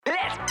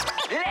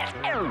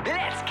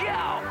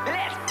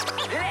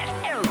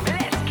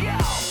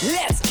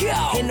Let's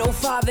go. In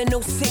 05 and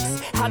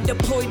 06, I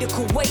deployed to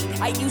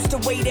Kuwait. I used to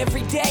wait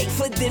every day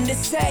for them to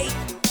say,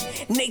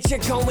 nature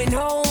going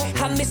home.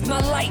 I missed my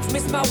life,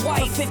 missed my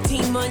wife. For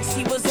 15 months,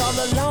 she was all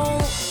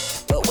alone.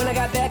 But when I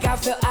got back, I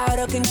felt out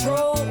of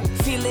control.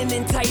 Feeling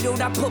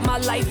entitled, I put my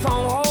life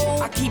on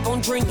hold. I keep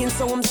on drinking,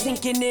 so I'm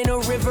sinking in a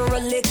river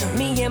of liquor.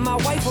 Me and my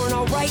wife weren't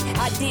alright,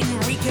 I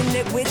didn't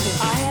reconnect with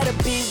her. I had a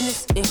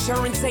business,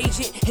 insurance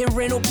agent, and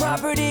rental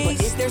properties.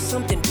 But is there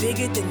something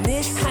bigger than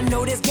this? I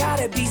know there's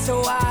gotta be,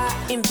 so I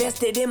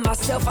invested in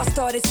myself. I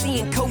started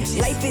seeing coaches.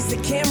 Life is a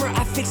camera,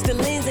 I fixed the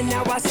lens, and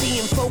now I see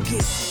in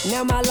focus.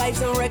 Now my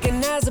life's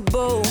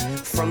unrecognizable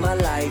from my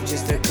life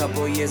just a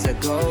couple years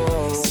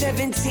ago.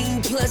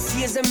 17 plus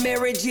years of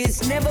marriage,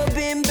 it's never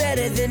been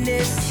better than this.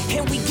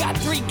 And we got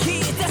 3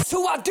 kids, that's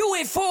who I do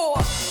it for.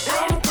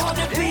 I'm called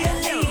to be a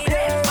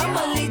leader.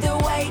 I'ma lead the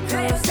way,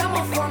 cause I'm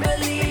a firm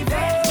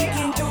believer. We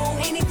can do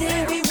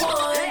anything we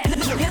want.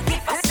 Look,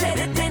 if I said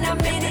it, then I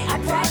meant it. I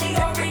probably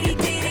already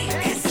did it.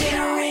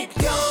 Consider it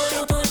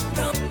done.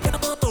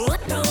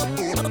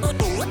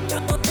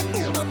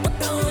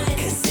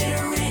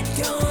 Consider it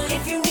done.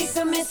 If you need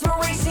some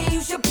inspiration,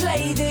 you should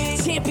play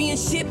this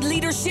Championship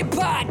Leadership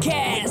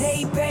Podcast with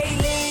Nate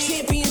Bailey.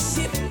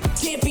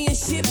 Championship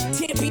Leadership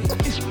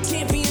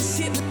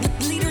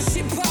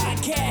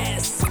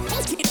Podcast.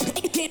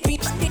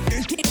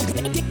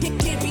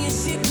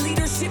 Championship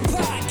Leadership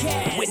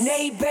Podcast with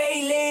Nate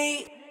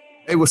Bailey.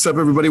 Hey, what's up,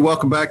 everybody?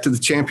 Welcome back to the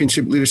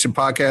Championship Leadership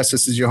Podcast.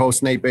 This is your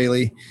host, Nate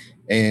Bailey.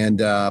 And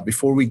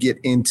before we get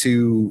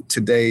into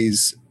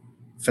today's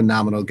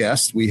phenomenal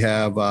guest, we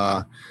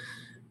have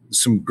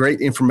some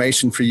great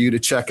information for you to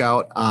check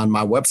out on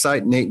my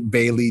website,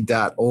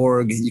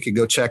 natebailey.org. You can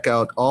go check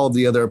out all of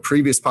the other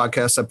previous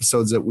podcast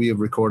episodes that we have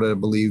recorded. I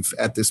believe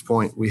at this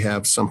point we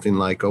have something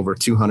like over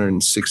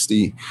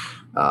 260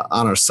 on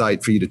our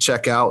site for you to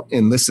check out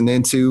and listen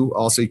into.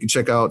 Also, you can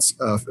check out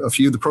a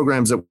few of the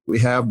programs that we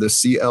have, the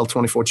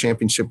CL24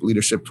 Championship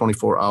Leadership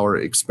 24-hour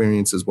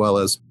experience, as well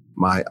as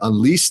my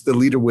Unleash the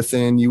Leader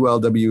Within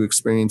ULW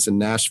experience in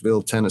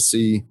Nashville,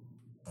 Tennessee.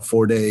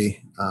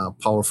 4-day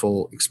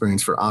powerful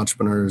experience for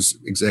entrepreneurs,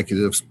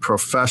 executives,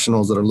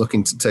 professionals that are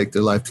looking to take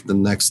their life to the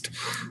next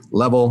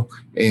level.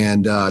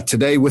 And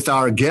today with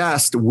our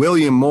guest,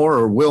 William Moore,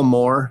 or Will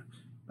Moore,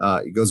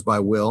 he goes by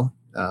Will.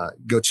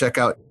 Go check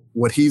out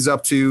what he's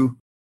up to,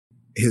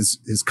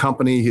 his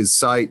company, his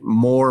site,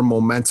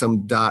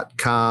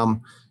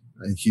 moremomentum.com.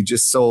 He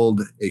just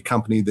sold a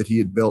company that he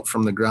had built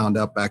from the ground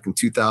up back in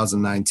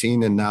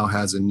 2019 and now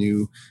has a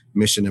new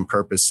mission and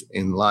purpose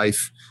in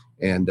life.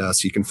 And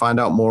so you can find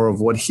out more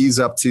of what he's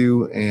up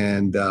to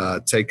and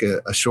take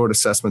a short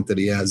assessment that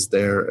he has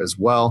there as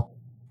well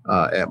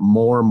at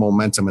More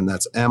Momentum, and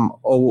that's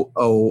MOORE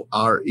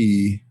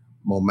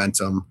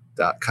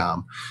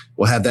momentum.com.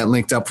 We'll have that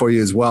linked up for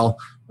you as well.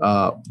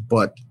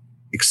 But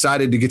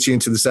excited to get you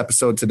into this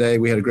episode today.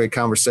 We had a great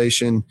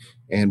conversation.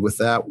 And with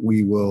that,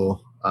 we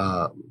will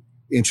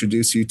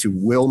introduce you to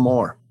Will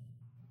Moore.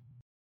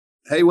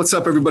 Hey, what's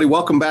up, everybody?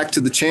 Welcome back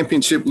to the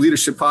Championship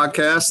Leadership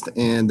Podcast.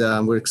 And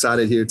we're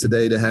excited here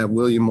today to have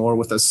William Moore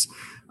with us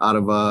out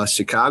of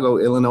Chicago,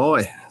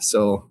 Illinois.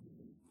 So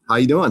how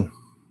you doing?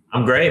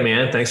 I'm great,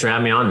 man. Thanks for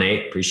having me on,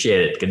 Nate.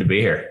 Appreciate it. Good to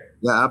be here.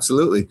 Yeah,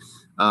 absolutely.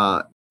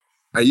 Are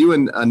you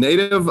a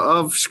native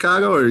of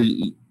Chicago? Or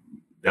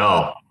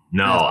No,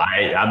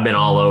 I've been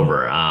all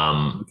over.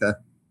 Okay.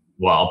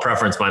 Well, I'll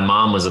preference my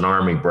mom was an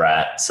Army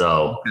brat.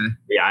 So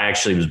yeah, I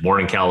actually was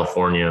born in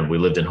California. We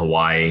lived in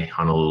Hawaii,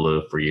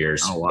 Honolulu for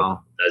years. Oh,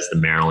 wow. As the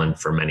Maryland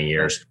for many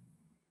years.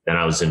 Then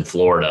I was in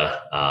Florida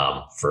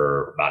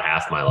for about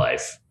half my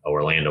life,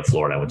 Orlando,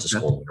 Florida. I went to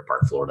school in Winter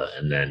Park, Florida,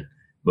 and then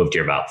moved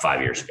here about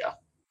 5 years ago.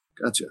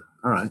 Gotcha.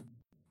 All right.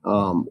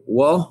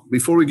 Well,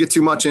 before we get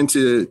too much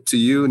into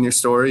you and your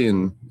story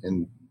and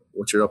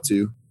what you're up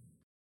to,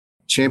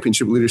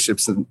 Championship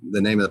Leadership's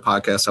the name of the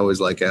podcast. I always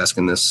like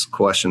asking this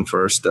question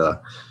first.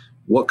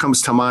 What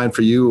comes to mind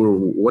for you, or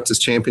what does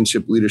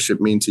championship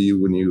leadership mean to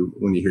you when you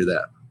hear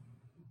that?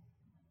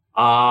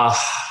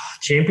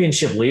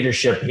 Championship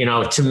leadership,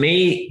 to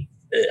me,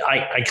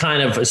 I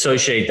kind of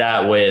associate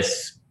that with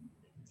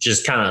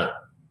just kind of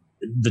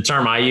the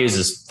term I use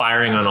is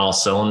firing on all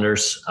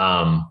cylinders.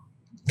 Kind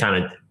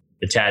of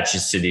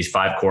attaches to these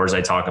 5 cores I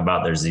talk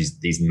about. There's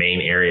these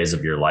main areas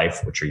of your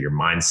life, which are your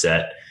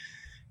mindset,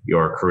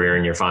 your career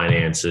and your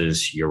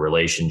finances, your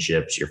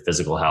relationships, your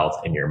physical health,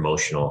 and your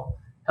emotional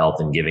health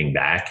and giving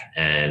back.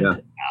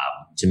 And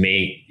to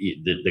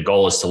me, the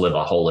goal is to live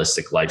a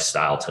holistic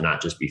lifestyle, to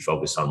not just be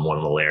focused on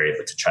one little area,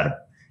 but to try to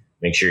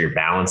make sure you're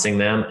balancing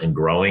them and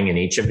growing in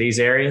each of these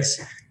areas.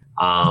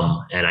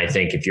 And I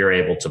think if you're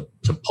able to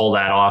pull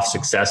that off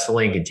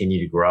successfully and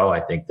continue to grow, I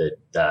think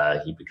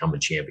that you become a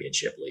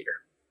championship leader.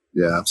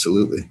 Yeah,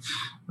 absolutely.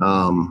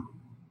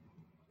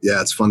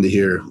 It's fun to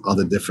hear all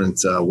the different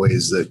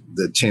ways that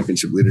the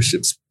championship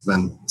leadership's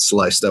been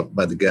sliced up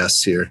by the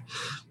guests here.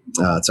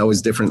 It's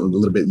always different and a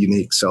little bit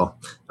unique. So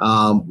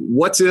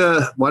why don't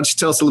you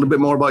tell us a little bit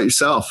more about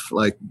yourself?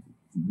 Like,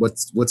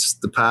 what's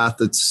the path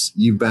that's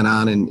you've been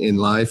on in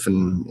life,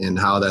 and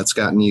how that's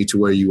gotten you to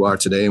where you are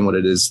today, and what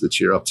it is that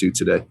you're up to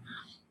today?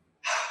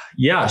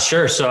 Yeah,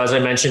 sure. So as I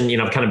mentioned,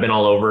 I've kind of been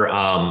all over.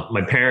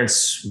 My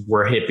parents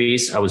were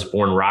hippies. I was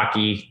born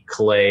Rocky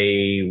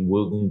Clay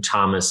Wooten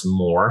Thomas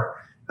Moore,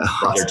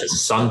 brother to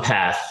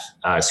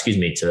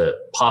to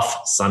Puff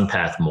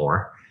Sunpath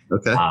Moore.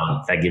 Okay.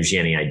 If that gives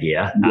you any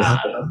idea. Yeah.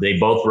 They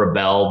both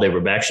rebelled. They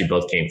were actually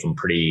both came from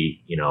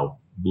pretty,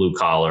 blue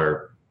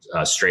collar,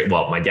 straight.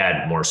 Well, my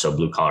dad more so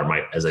blue collar.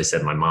 As I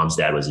said, my mom's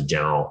dad was a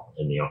general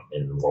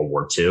in World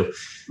War II,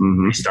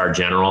 three-star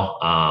general,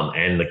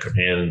 and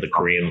the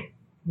Korean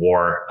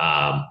War.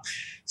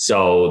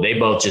 So they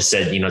both just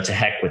said, to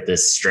heck with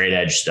this straight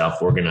edge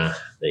stuff. We're gonna,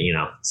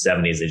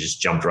 70s. They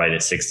just jumped right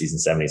at 60s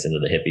and 70s into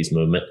the hippies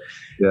movement.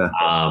 Yeah.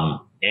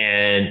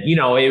 And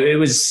it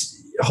was.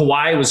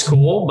 Hawaii was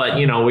cool, but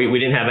we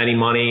didn't have any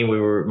money.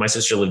 My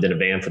sister lived in a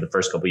van for the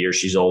first couple of years.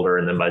 She's older.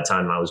 And then by the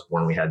time I was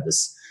born, we had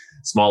this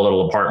small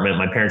little apartment.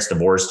 My parents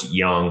divorced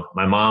young.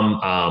 My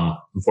mom,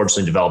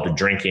 unfortunately developed a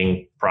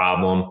drinking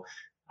problem.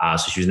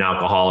 So she was an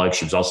alcoholic.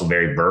 She was also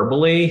very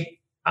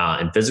verbally,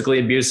 and physically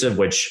abusive,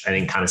 which I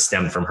think kind of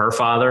stemmed from her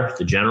father,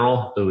 the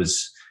general, who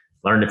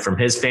learned it from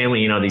his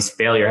family. These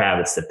failure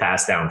habits that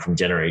pass down from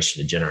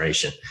generation to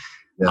generation.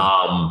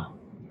 Yeah.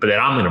 But that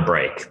I'm going to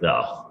break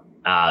though.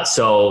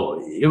 So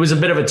it was a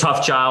bit of a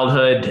tough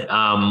childhood.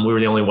 We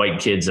were the only white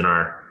kids in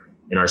our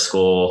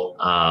school.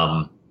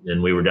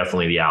 And we were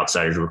definitely the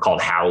outsiders. We were called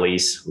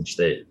Howleys, which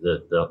the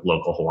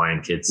local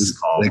Hawaiian kids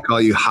call. They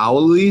call you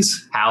Howleys?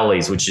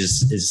 Howleys, which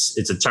is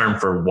it's a term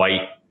for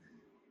white,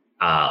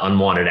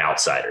 unwanted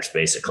outsiders,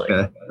 basically.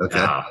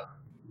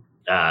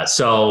 Okay.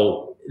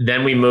 So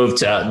then we moved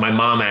to, my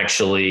mom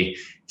actually,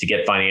 to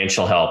get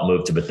financial help,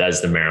 moved to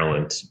Bethesda,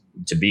 Maryland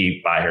to be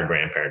by her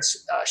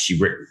grandparents. She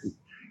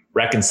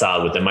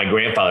reconciled with them. My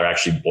grandfather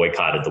actually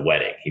boycotted the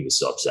wedding. He was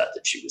so upset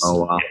that she was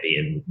hippie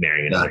and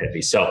marrying another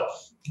hippie. So,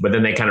 but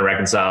then they kind of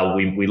reconciled.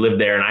 We lived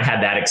there, and I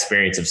had that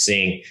experience of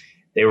seeing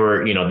they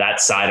were,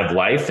 that side of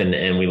life.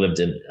 And we lived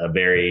in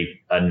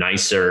a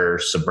nicer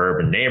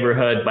suburban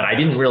neighborhood, but I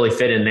didn't really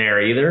fit in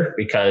there either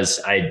because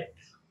I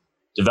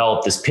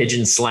developed this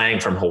pigeon slang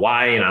from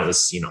Hawaii, and I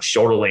was,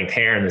 shoulder length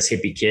hair and this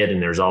hippie kid.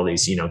 And there's all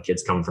these,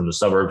 kids coming from the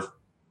suburbs.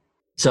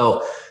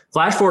 So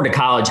flash forward to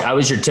college, I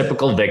was your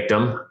typical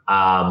victim.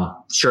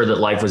 Sure that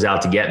life was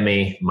out to get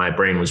me. My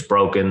brain was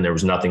broken. There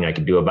was nothing I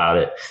could do about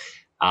it.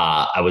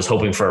 I was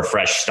hoping for a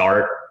fresh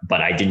start,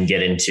 but I didn't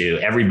get into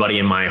everybody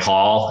in my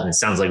hall. And it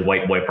sounds like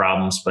white boy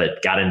problems,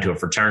 but got into a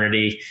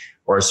fraternity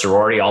or a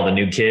sorority, all the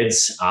new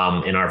kids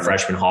in our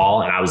freshman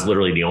hall. And I was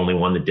literally the only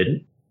one that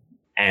didn't.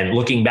 And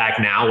looking back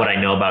now, what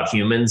I know about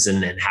humans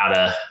and how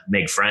to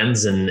make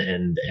friends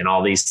and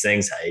all these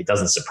things, it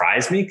doesn't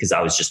surprise me because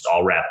I was just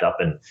all wrapped up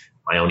in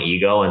my own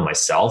ego and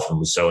myself and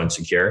was so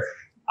insecure.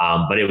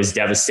 But it was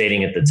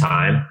devastating at the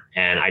time.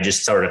 And I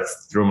just sort of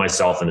threw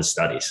myself into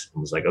studies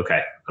and was like,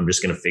 okay, I'm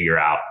just going to figure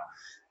out,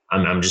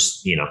 I'm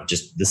just,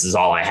 this is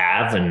all I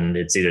have. And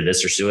it's either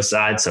this or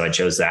suicide. So I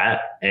chose that.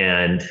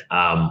 And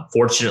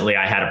fortunately,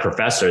 I had a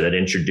professor that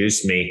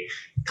introduced me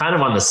kind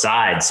of on the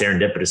side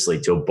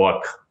serendipitously to a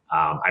book.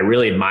 I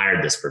really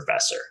admired this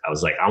professor. I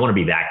was like, I want to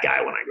be that guy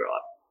when I grow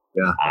up.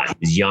 Yeah. He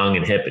was young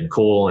and hip and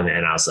cool. And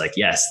I was like,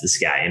 yes, this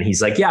guy. And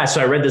he's like, yeah. So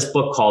I read this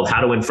book called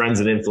How to Win Friends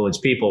and Influence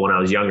People when I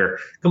was younger.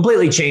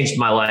 Completely changed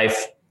my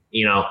life.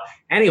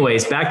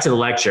 Anyways, back to the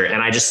lecture.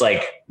 And I just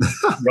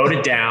wrote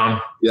it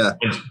down. Yeah.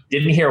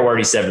 Didn't hear a word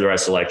he said for the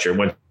rest of the lecture.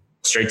 Went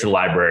straight to the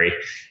library.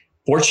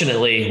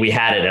 Fortunately, we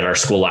had it at our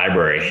school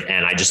library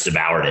and I just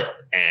devoured it.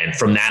 And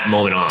from that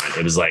moment on,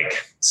 it was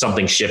like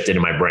something shifted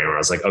in my brain where I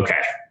was like, okay,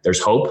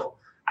 there's hope.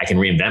 I can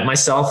reinvent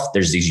myself.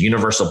 There's these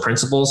universal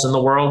principles in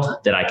the world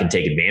that I can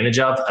take advantage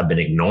of. I've been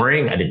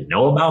ignoring. I didn't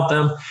know about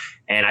them.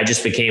 And I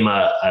just became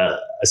a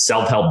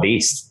self-help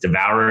beast,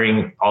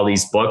 devouring all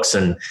these books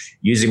and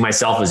using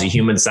myself as a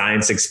human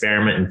science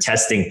experiment and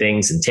testing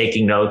things and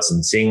taking notes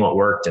and seeing what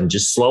worked and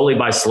just slowly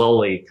by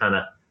slowly kind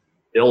of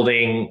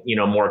building,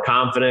 more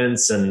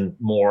confidence and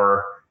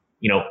more,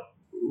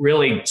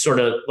 really sort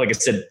of, like I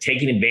said,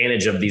 taking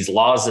advantage of these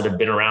laws that have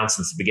been around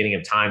since the beginning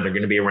of time. They're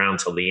going to be around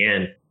till the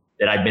end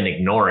that I've been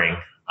ignoring.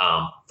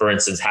 For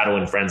instance, How to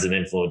Win Friends and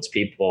Influence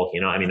People.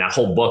 That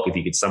whole book, if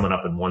you could sum it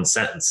up in one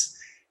sentence,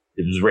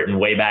 it was written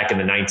way back in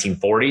the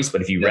 1940s.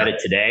 But if you read it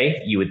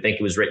today, you would think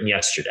it was written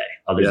yesterday,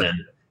 other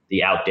than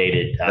the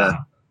outdated,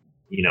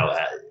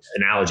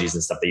 analogies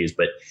and stuff they use.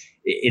 But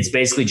it's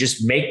basically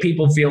just make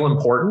people feel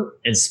important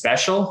and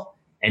special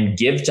and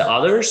give to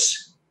others.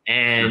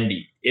 And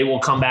it will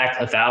come back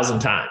 1,000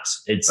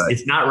 times.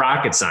 It's not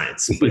rocket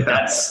science, but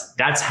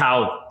that's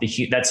how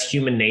that's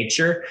human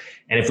nature.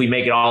 And if we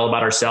make it all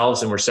about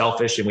ourselves and we're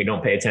selfish and we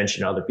don't pay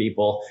attention to other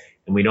people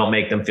and we don't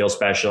make them feel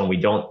special and we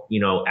don't,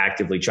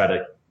 actively try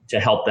to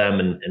help them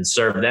and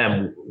serve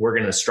them, we're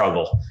going to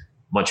struggle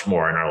much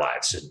more in our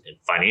lives and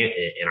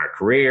in our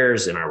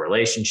careers, in our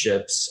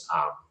relationships,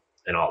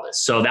 and all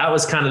this. So that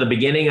was kind of the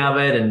beginning of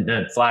it. And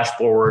then flash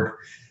forward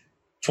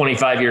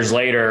 25 years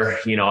later,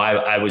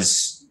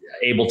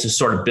 able to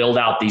sort of build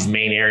out these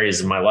main areas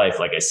of my life,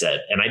 like I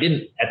said. And I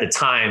didn't at the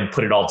time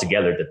put it all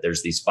together that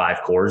there's these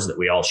 5 cores that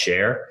we all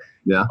share.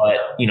 Yeah.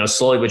 But,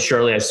 slowly but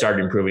surely I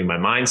started improving my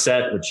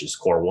mindset, which is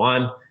core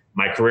 1.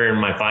 My career and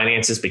my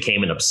finances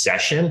became an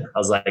obsession. I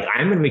was like,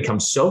 I'm going to become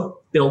so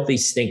filthy,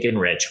 stinking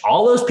rich.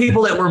 All those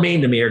people that were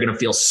mean to me are going to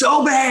feel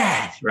so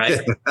bad, right?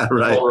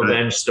 Right. Whole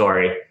revenge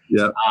story.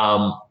 Yeah.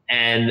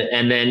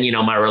 And then,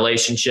 my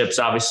relationships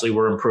obviously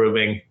were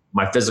improving.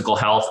 My physical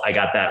health, I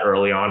got that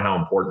early on, how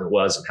important it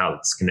was and how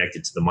it's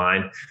connected to the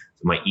mind,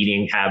 my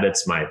eating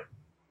habits, my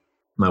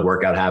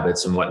workout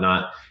habits and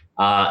whatnot.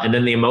 And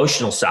then the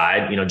emotional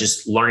side,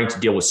 just learning to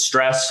deal with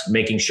stress,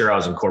 making sure I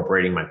was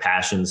incorporating my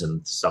passions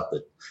and stuff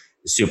that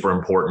is super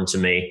important to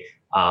me.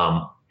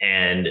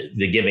 And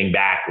the giving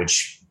back,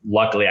 which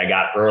luckily I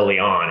got early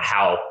on,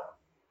 how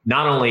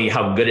not only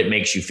how good it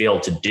makes you feel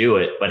to do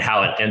it, but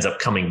how it ends up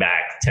coming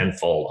back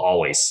tenfold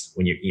always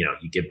when you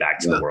give back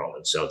to the world.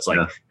 And so it's like,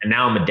 and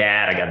now I'm a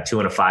dad, I got a 2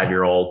 and a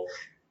 5-year-old.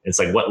 It's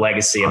like, what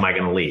legacy am I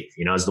going to leave?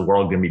 Is the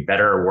world going to be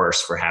better or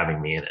worse for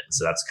having me in it?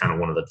 So that's kind of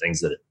one of the things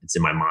that it's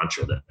in my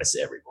mantra that I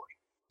say every morning.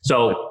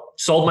 So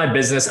sold my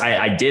business.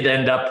 I did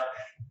end up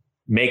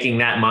making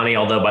that money.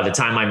 Although by the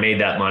time I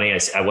made that money,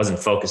 I wasn't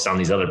focused on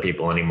these other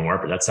people anymore,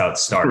 but that's how it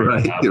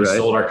started. We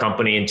sold our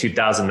company in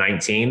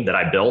 2019 that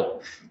I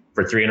built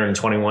for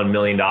 $321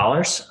 million.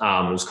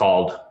 It was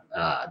called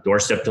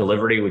Doorstep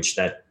Delivery, which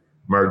that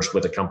merged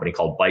with a company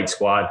called Bite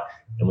Squad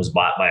and was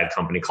bought by a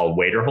company called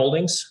Waiter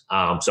Holdings.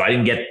 So I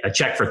didn't get a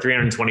check for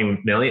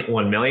 $321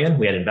 million.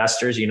 We had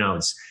investors,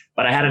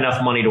 but I had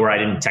enough money to where I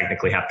didn't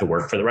technically have to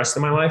work for the rest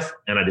of my life.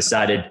 And I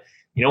decided,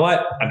 you know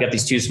what? I've got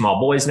these 2 small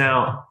boys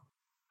now.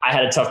 I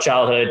had a tough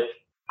childhood.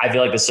 I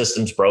feel like the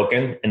system's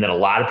broken and that a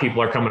lot of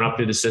people are coming up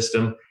through the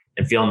system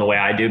and feeling the way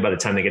I do by the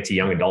time they get to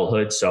young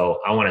adulthood. So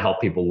I want to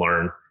help people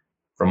learn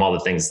from all the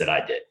things that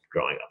I did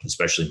growing up,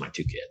 especially my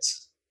 2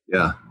 kids.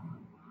 Yeah.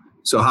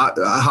 So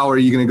how are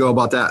you going to go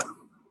about that?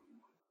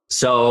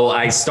 So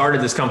I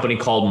started this company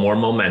called More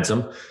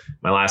Momentum.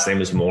 My last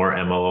name is Moore,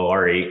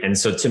 M-O-O-R-E. And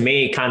so to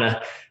me, kind of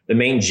the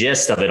main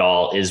gist of it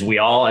all is we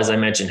all, as I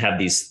mentioned, have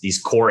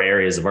these core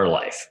areas of our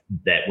life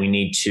that we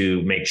need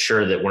to make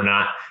sure that we're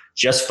not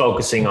just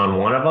focusing on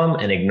one of them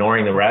and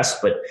ignoring the rest.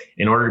 But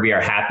in order to be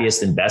our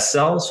happiest and best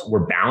selves,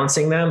 we're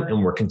balancing them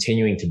and we're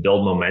continuing to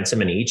build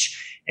momentum in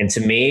each. And to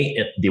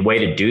me, the way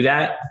to do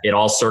that, it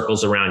all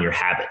circles around your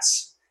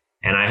habits.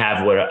 And I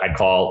have what I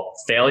call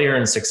failure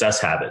and success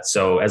habits.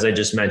 So as I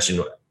just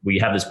mentioned, we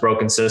have this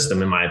broken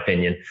system, in my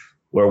opinion,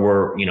 where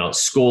we're,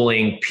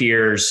 schooling,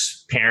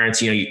 peers,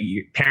 parents,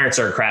 parents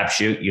are a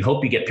crapshoot. You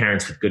hope you get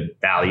parents with good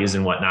values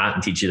and whatnot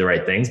and teach you the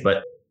right things.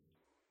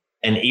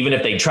 And even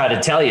if they try to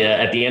tell you,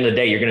 at the end of the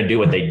day, you're going to do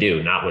what they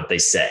do, not what they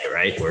say,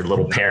 right? We're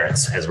little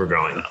parrots as we're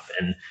growing up.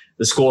 And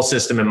the school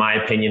system, in my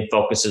opinion,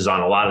 focuses on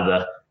a lot of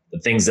the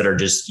things that are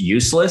just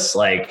useless.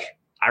 Like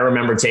I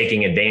remember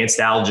taking advanced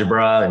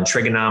algebra and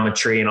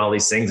trigonometry and all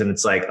these things. And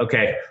it's like,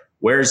 okay,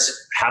 where's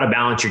how to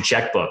balance your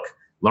checkbook,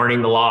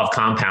 learning the law of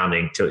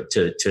compounding to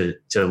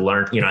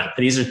learn,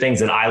 these are things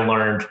that I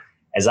learned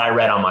as I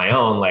read on my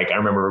own. Like I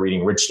remember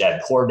reading Rich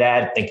Dad, Poor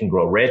Dad, Think and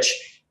Grow Rich.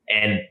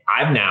 And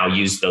I've now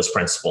used those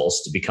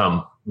principles to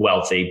become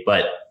wealthy,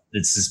 but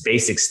it's this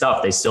basic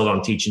stuff they still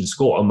don't teach in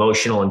school.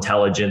 Emotional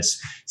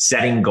intelligence,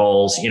 setting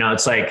goals.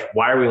 It's like,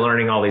 why are we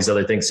learning all these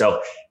other things?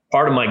 So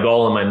part of my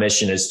goal and my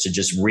mission is to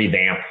just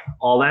revamp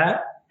all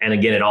that. And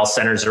again, it all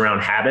centers around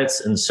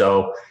habits. And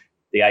so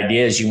the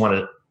idea is you want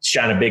to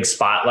shine a big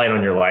spotlight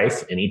on your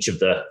life and each of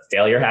the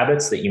failure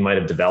habits that you might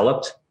have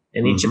developed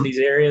in each of these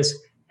areas,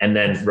 and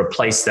then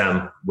replace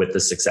them with the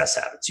success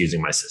habits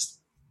using my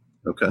system.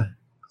 Okay.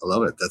 I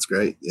love it. That's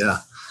great. Yeah.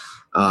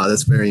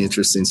 That's very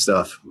interesting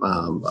stuff.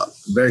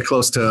 Very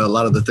close to a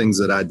lot of the things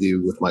that I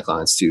do with my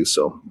clients too.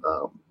 So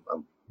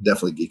I'm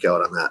definitely geek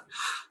out on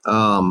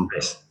that.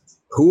 Nice.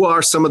 Who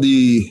are some of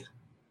the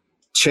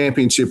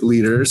championship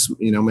leaders?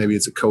 Maybe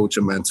it's a coach,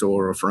 a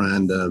mentor, a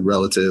friend, a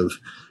relative,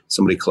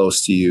 somebody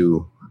close to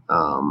you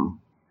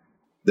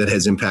that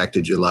has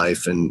impacted your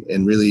life,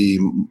 and really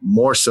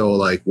more so,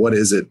 like, what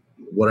is it?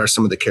 What are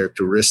some of the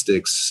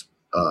characteristics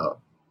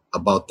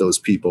about those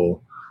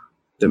people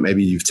that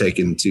maybe you've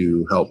taken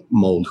to help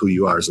mold who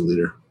you are as a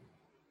leader?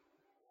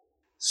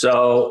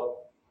 So,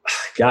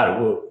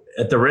 God,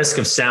 at the risk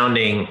of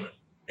sounding,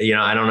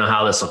 I don't know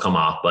how this will come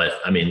off, but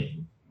I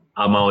mean,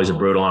 I'm always a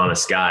brutal,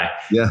 honest guy.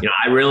 Yeah.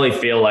 I really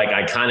feel like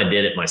I kind of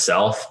did it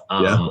myself.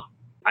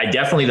 I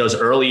definitely, those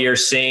early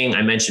years seeing,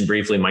 I mentioned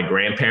briefly my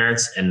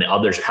grandparents and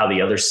how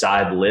the other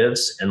side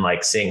lives, and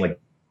like seeing like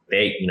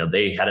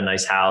they had a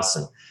nice house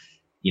and,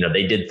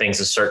 they did things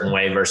a certain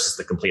way versus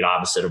the complete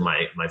opposite of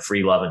my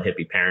free love and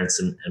hippie parents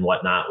and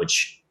whatnot,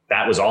 which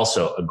that was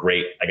also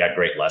I got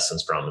great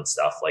lessons from and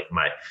stuff. Like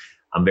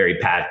I'm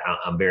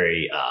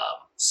very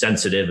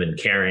sensitive and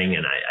caring,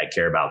 and I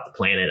care about the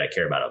planet. I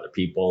care about other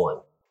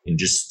people, and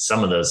just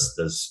some of those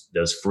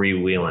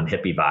freewheeling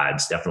hippie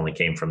vibes definitely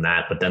came from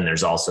that. But then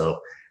there's also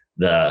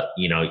the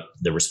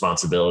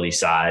responsibility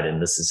side, and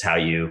this is how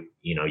you've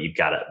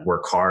got to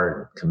work hard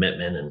and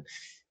commitment. And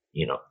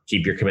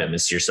keep your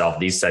commitments to yourself.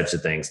 These types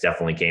of things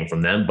definitely came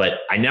from them, but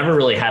I never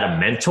really had a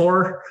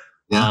mentor.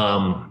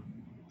 Yeah.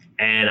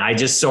 And I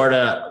just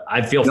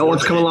I feel no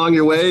one's come along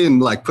your way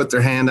and like put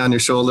their hand on your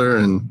shoulder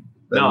and.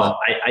 No,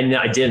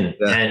 I didn't.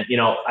 Yeah. And,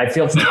 I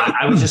feel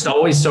I was just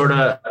always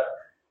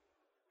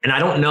and I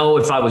don't know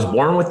if I was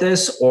born with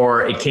this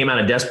or it came out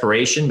of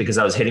desperation because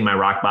I was hitting my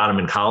rock bottom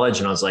in college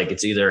and I was like,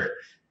 it's either,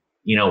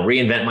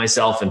 reinvent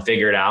myself and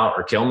figure it out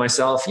or kill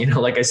myself,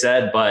 like I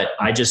said, but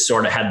I just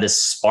sort of had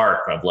this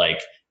spark of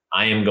like,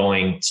 I am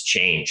going to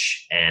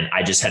change. And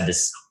I just had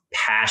this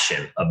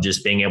passion of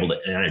just being able to,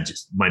 and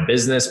my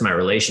business, my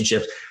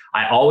relationships,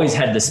 I always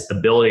had this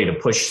ability to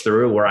push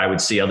through where I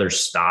would see others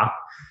stop.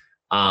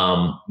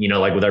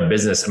 Like with our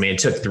business, I mean, it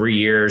took 3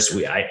 years.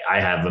 I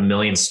have a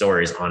million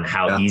stories on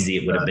how easy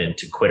it would have been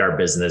to quit our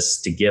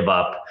business, to give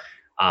up.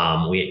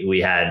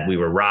 We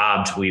were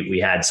robbed. We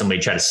had somebody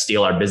try to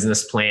steal our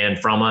business plan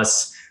from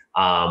us.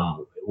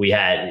 We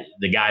had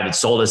the guy that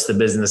sold us the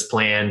business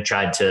plan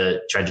tried to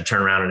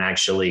turn around and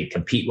actually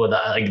compete with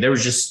us. Like there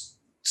was just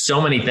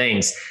so many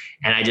things.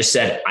 And I just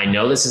said, I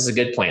know this is a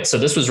good plan. So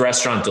this was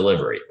restaurant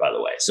delivery, by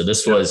the way. So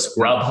this was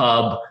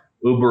Grubhub,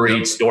 Uber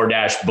Eats,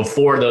 DoorDash,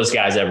 before those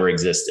guys ever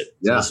existed.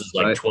 So this was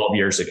like 12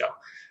 years ago.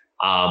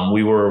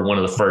 We were one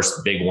of the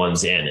first big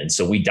ones in. And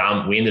so we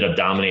ended up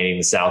dominating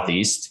the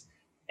Southeast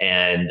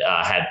and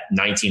had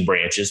 19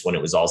 branches when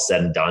it was all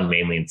said and done,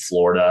 mainly in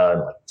Florida,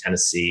 and like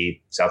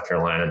Tennessee, South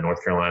Carolina,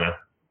 North Carolina.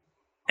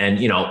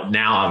 And,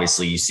 now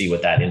obviously you see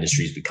what that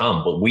industry's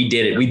become, but we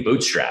did it. We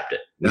bootstrapped it.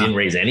 We didn't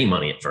raise any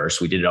money at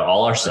first. We did it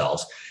all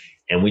ourselves.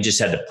 And we just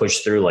had to push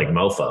through like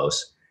mofos.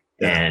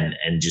 And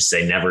just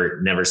say,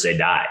 never say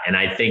die. And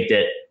I think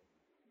that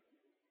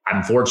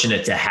I'm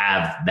fortunate to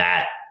have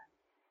that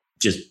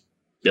just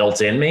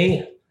built in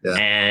me. Yeah.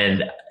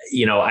 And,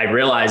 I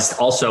realized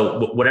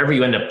also whatever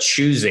you end up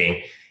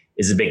choosing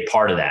is a big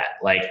part of that.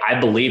 Like I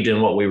believed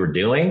in what we were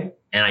doing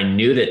and I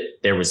knew that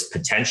there was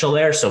potential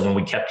there. So when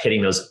we kept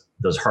hitting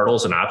those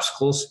hurdles and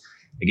obstacles,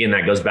 again,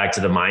 that goes back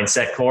to the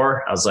mindset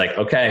core. I was like,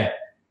 okay,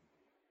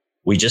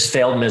 we just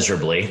failed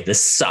miserably.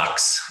 This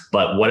sucks,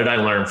 but what did I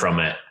learn from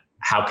it?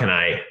 How can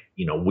I,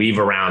 weave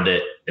around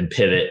it and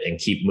pivot and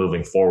keep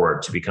moving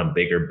forward to become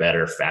bigger,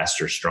 better,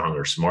 faster,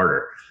 stronger,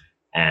 smarter?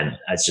 And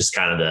that's just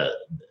kind of the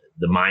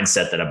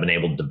mindset that I've been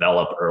able to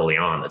develop early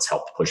on that's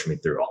helped push me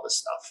through all this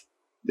stuff.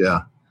 Yeah.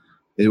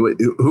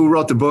 Who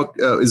wrote the book?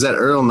 Is that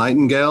Earl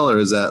Nightingale or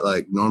is that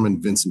like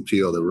Norman Vincent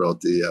Peale that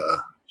wrote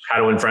the How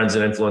to Win Friends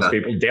and Influence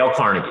People? Dale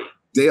Carnegie.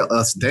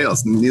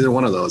 Dale's neither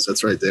one of those.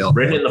 That's right, Dale.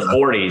 Written in the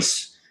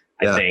 40s,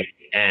 I think.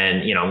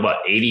 And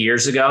 80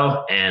 years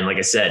ago. And like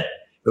I said,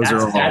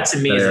 that to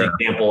me is an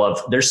example of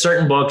there's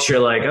certain books you're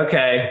like,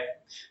 okay,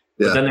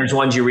 but then there's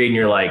ones you read and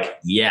you're like,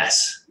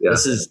 yes,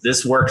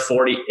 this worked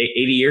 80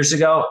 years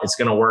ago. It's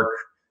going to work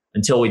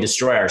until we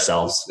destroy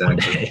ourselves one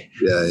day.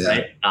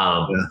 Right.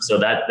 So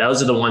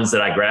those are the ones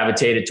that I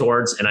gravitated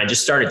towards. And I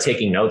just started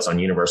taking notes on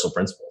universal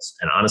principles.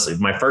 And honestly,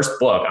 my first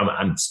book,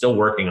 I'm still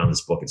working on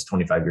this book. It's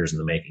 25 years in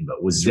the making, but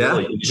it was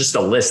just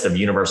a list of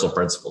universal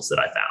principles that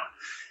I found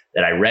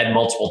that I read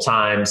multiple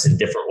times in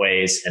different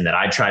ways and that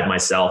I tried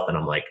myself. And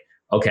I'm like,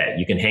 okay,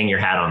 you can hang your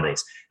hat on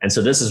these. And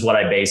so this is what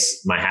I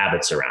base my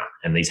habits around.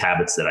 And these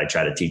habits that I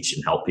try to teach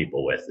and help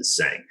people with is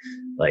saying,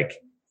 like,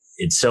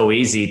 it's so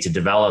easy to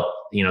develop,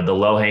 the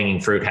low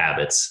hanging fruit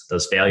habits,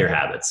 those failure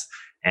habits.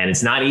 And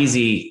it's not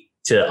easy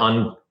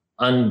to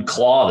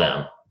unclaw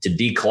them, to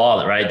declaw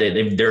them, right?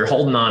 They're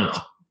holding on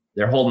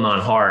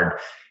hard.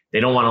 They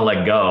don't want to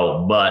let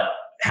go, but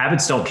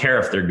habits don't care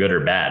if they're good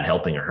or bad,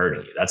 helping or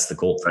hurting you. That's the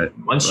cool thing.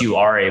 Right. Once you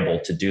are able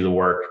to do the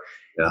work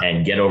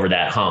and get over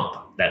that hump,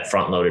 that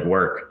front loaded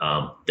work,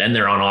 then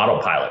they're on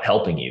autopilot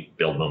helping you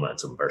build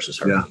momentum versus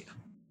hurting you.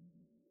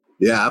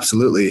 Yeah,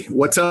 absolutely.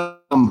 What's the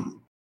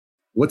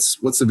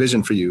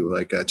vision for you?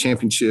 Like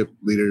championship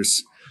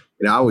leaders,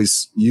 I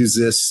always use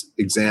this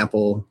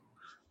example.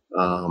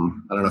 I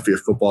don't know if you're a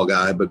football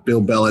guy, but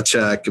Bill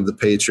Belichick of the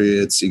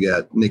Patriots, you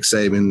got Nick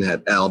Saban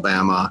at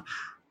Alabama,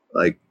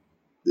 like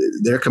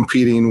they're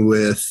competing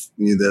with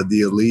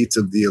the elite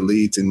of the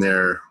elite in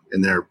their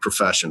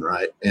profession,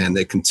 right? And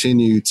they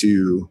continue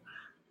to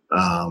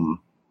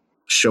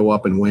show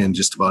up and win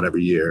just about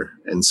every year.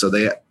 And so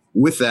they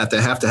have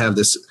to have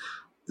this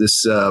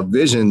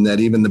vision that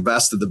even the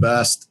best of the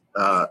best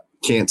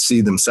can't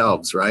see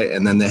themselves, right?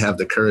 And then they have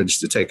the courage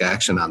to take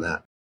action on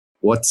that.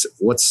 What's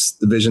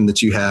the vision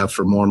that you have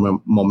for more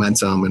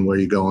momentum and where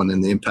you're going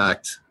and the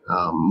impact,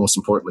 most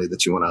importantly,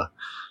 that you want to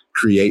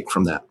create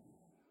from that?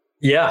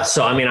 Yeah.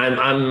 So, I mean,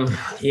 I'm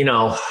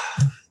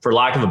for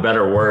lack of a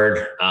better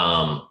word,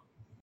 a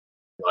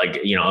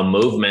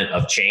movement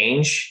of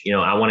change.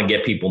 I want to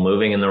get people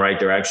moving in the right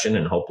direction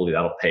and hopefully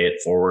that'll pay it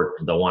forward.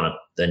 They'll want to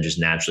then just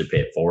naturally pay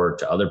it forward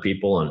to other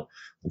people and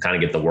we'll kind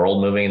of get the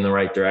world moving in the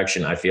right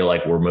direction. I feel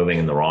like we're moving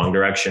in the wrong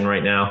direction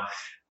right now.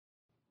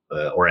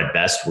 Or at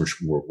best,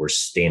 we're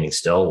standing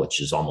still, which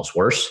is almost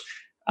worse.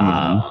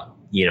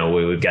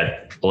 we've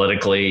got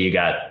politically, you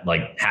got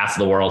like half of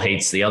the world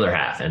hates the other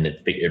half. And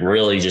it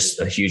really just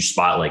a huge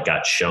spotlight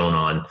got shown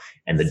on,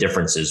 and the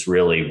differences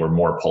really were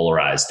more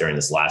polarized during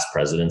this last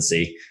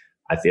presidency,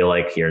 I feel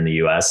like, here in the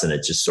US, and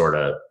it just sort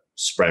of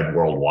spread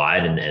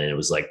worldwide. And it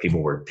was like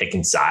people were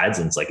picking sides.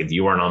 And it's like, if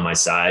you weren't on my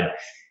side,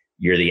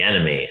 you're the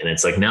enemy. And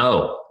it's like,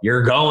 no,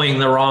 you're going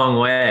the wrong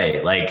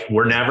way. Like,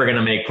 we're never going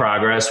to make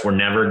progress. We're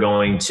never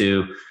going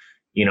to,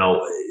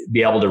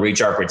 be able to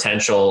reach our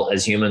potential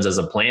as humans, as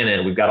a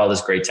planet. We've got all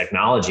this great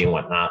technology and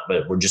whatnot,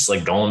 but we're just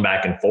like going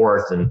back and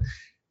forth and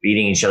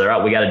beating each other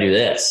up. We got to do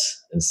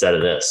this instead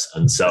of this.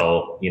 And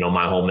so,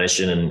 my whole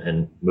mission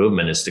and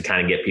movement is to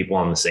kind of get people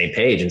on the same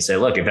page and say,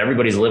 look, if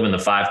everybody's living the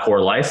 5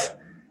 core life,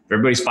 if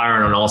everybody's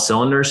firing on all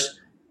cylinders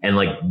and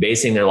like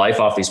basing their life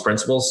off these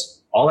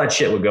principles, all that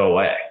shit would go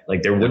away.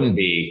 Like, there wouldn't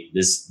be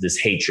this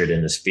hatred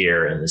and this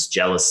fear and this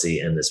jealousy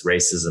and this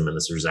racism and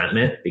this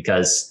resentment,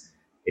 because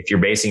if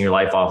you're basing your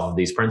life off of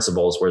these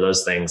principles where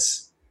those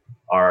things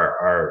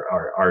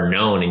are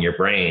known in your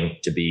brain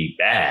to be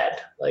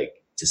bad, like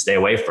to stay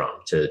away from,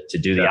 to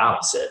do the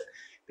opposite,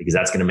 because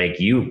that's going to make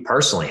you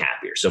personally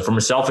happier. So from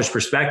a selfish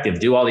perspective,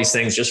 do all these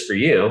things just for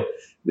you.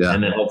 Yeah.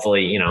 And then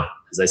hopefully,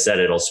 as I said,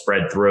 it'll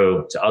spread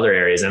through to other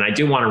areas. And I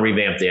do want to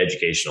revamp the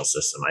educational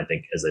system. I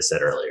think, as I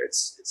said earlier,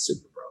 it's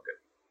super broken.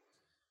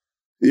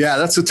 Yeah,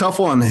 that's a tough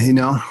one.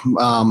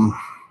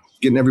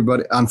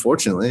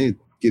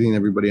 Getting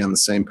everybody on the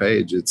same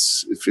page. It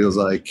feels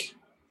like,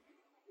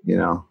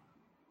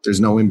 there's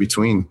no in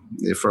between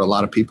for a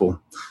lot of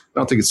people. I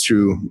don't think it's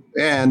true.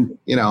 And,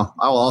 I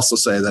will also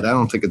say that I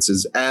don't think it's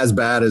as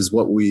bad as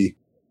what we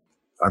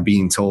are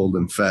being told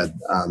and fed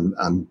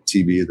on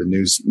TV, the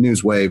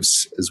news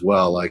waves as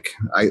well. Like,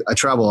 I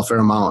travel a fair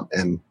amount,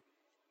 and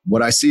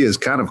what I see is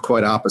kind of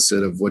quite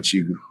opposite of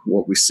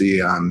what we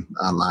see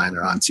online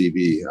or on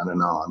TV. I don't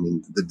know. I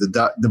mean,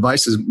 the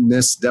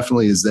divisiveness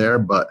definitely is there,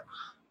 but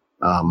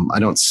I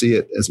don't see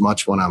it as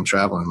much when I'm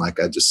traveling. Like,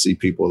 I just see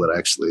people that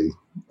actually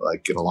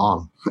like get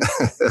along.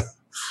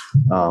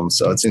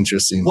 So it's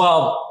interesting.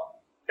 Well,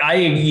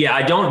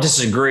 I don't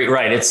disagree.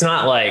 Right. It's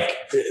not like,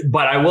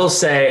 but I will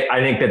say, I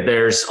think that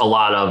there's a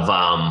lot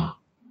of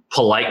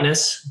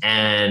politeness.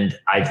 And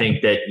I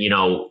think that,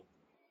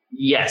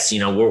 yes,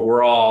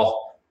 we're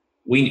all,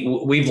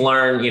 we've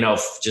learned,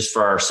 just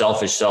for our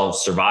selfish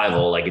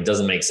self-survival, like, it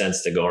doesn't make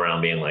sense to go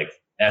around being like,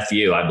 F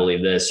you, I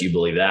believe this, you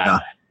believe that. Yeah.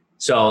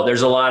 So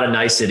there's a lot of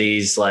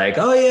niceties like,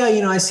 oh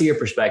yeah, I see your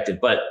perspective.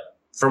 But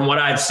from what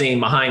I've seen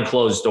behind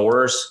closed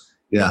doors,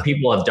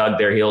 people have dug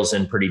their heels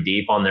in pretty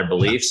deep on their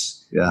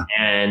beliefs. Yeah.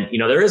 And,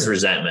 there is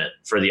resentment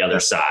for the other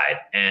side.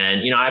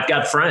 And, I've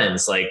got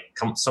friends, like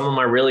some of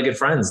my really good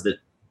friends that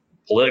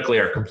politically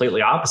are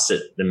completely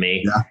opposite than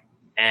me. Yeah.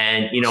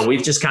 And,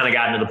 we've just kind of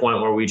gotten to the point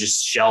where we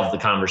just shelved the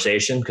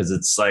conversation, because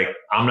it's like,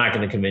 I'm not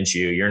going to convince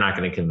you. You're not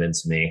going to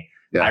convince me.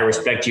 Yeah. I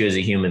respect you as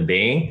a human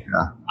being.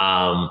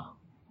 Yeah.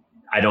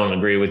 I don't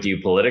agree with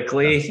you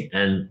politically.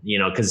 And,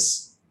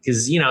 cause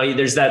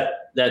there's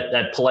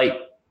that polite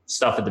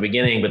stuff at the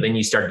beginning, but then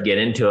you start to get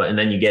into it, and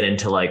then you get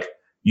into like,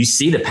 you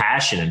see the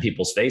passion in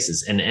people's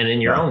faces and in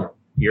your own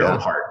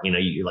heart,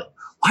 you're like,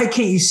 why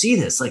can't you see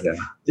this? Like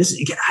this,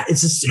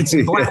 it's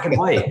black and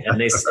white. And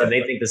they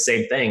think the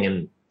same thing.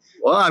 And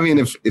well, I mean,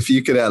 if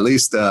you could at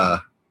least,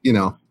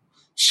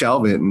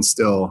 shelve it and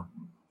still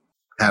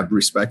have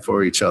respect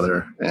for each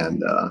other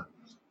and,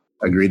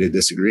 agree to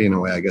disagree in a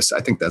way,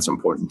 I think that's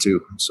important too.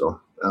 So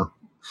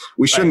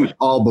we shouldn't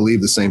all believe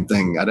the same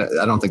thing. I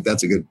don't think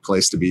that's a good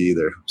place to be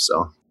either.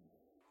 So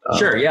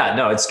sure. Yeah,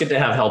 no, it's good to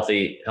have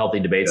healthy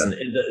debates. Yeah.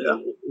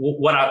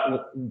 And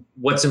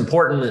what's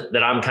important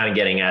that I'm kind of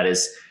getting at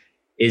is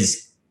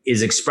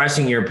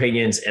expressing your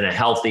opinions in a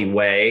healthy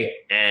way,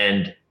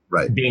 and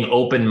being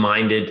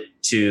open-minded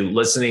to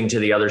listening to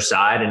the other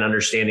side and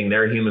understanding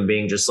they're a human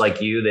being just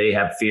like you. They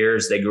have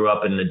fears. They grew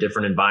up in a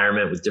different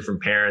environment with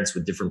different parents,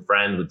 with different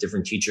friends, with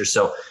different teachers.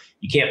 So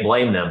you can't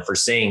blame them for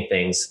seeing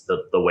things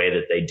the way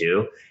that they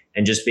do,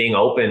 and just being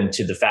open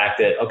to the fact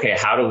that, okay,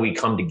 how do we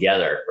come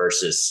together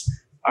versus,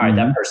 all right,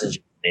 that person's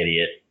an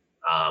idiot.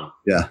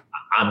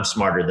 I'm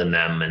smarter than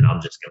them, and I'm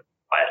just going to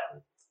be quiet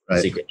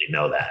and secretly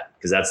know that,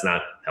 because that's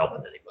not helping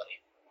anybody.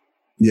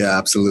 Yeah,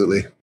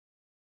 absolutely.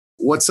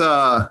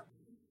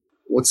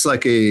 What's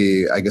like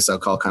I guess I'll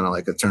call kind of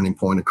like a turning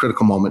point, a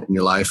critical moment in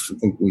your life? I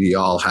think we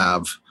all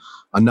have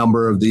a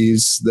number of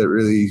these that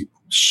really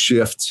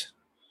shift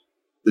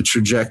the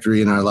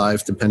trajectory in our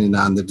life, depending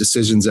on the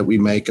decisions that we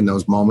make in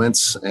those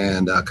moments,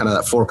 and kind of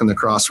that fork in the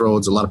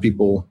crossroads. A lot of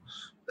people,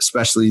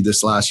 especially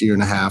this last year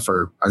and a half,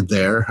 are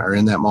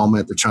in that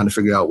moment. They're trying to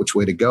figure out which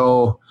way to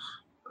go.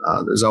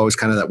 There's always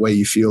kind of that way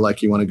you feel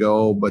like you want to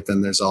go, but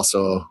then there's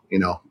also,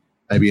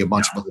 maybe a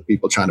bunch of other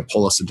people trying to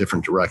pull us a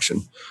different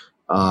direction.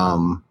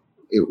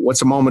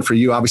 What's a moment for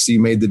you? Obviously, you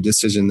made the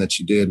decision that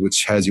you did,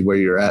 which has you where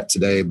you're at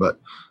today. But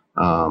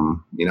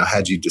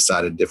had you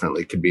decided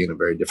differently, could be in a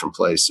very different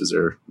place.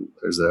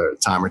 There's a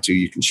time or two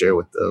you can share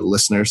with the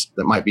listeners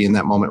that might be in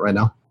that moment right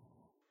now?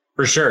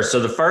 For sure.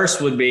 So the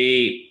first would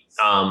be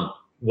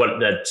what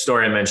that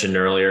story I mentioned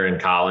earlier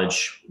in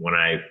college, when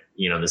I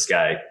this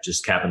guy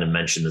just happened to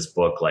mention this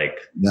book, like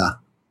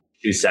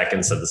 2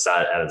 seconds out of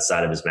the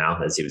side of his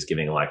mouth as he was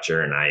giving a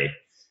lecture. And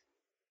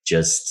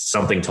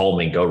something told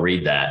me, go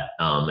read that.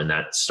 And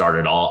that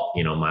started all,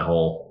 my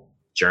whole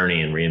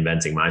journey in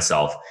reinventing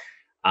myself.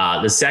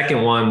 The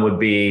second one would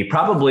be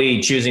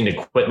probably choosing to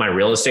quit my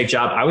real estate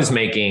job. I was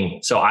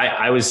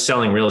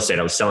selling real estate.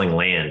 I was selling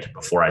land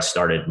before I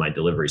started my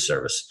delivery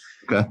service.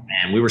 Okay.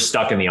 And we were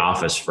stuck in the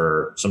office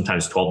for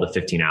sometimes 12 to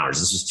 15 hours.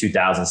 This was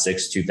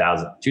 2006,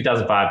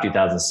 2005,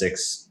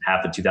 2006,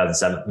 half of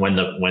 2007,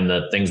 when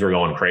the things were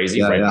going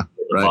crazy. Right.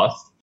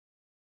 Bust.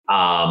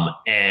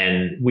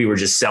 And we were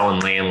just selling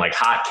land like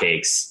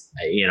hotcakes,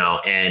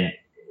 and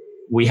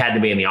we had to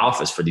be in the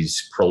office for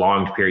these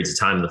prolonged periods of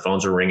time. The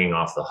phones were ringing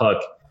off the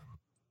hook.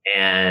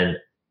 And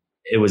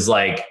it was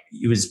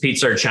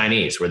pizza or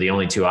Chinese were the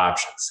only two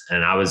options.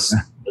 And I was,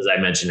 as I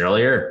mentioned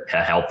earlier,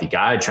 a healthy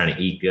guy trying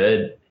to eat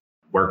good,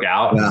 work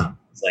out. Yeah.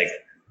 It's like,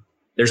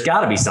 there's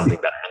got to be something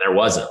better. And there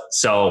wasn't.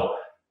 So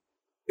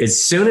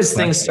as soon as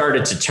things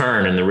started to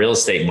turn in the real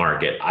estate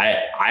market,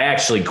 I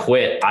actually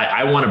quit.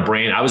 I won a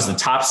brand. I was the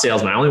top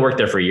salesman. I only worked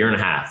there for a year and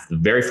a half. The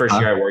very first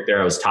year I worked there,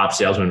 I was top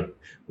salesman.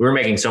 We were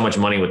making so much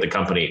money with the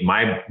company.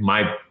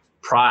 My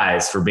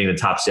prize for being the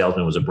top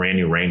salesman was a brand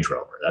new Range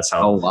Rover. That's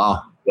how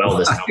well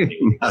this company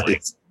was doing.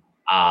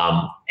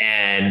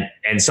 And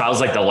so I was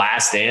like the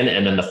last in,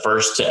 and then the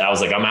first, I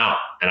was like, I'm out.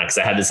 And because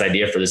I had this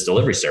idea for this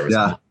delivery service.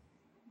 Yeah.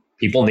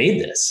 People need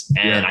this.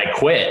 And I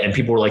quit, and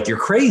people were like, you're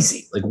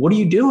crazy. Like, what are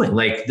you doing?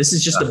 Like, this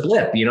is just a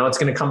blip, it's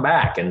going to come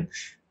back. And I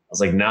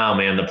was like, no,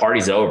 man, the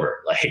party's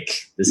over.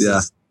 Like, this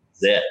is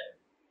it.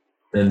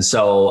 And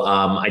so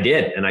I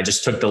did. And I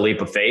just took the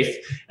leap of faith,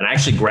 and I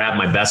actually grabbed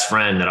my best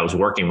friend that I was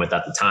working with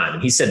at the time.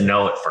 And he said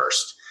no at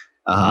first.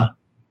 I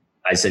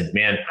said,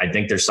 man, I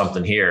think there's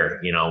something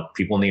here.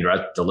 People need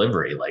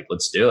delivery. Like,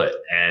 let's do it.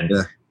 And,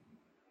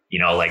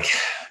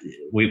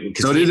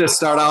 so did it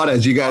start out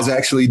as you guys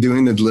actually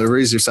doing the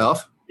deliveries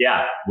yourself?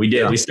 Yeah, we did.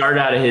 Yeah. We started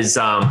out of his,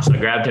 so I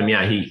grabbed him.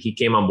 Yeah, he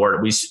came on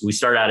board. We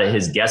started out of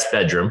his guest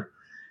bedroom,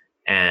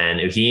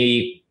 and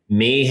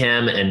me,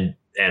 him,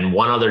 and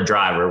one other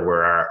driver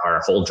were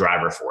our whole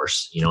driver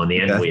force. In the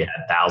end, we had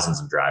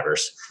thousands of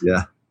drivers.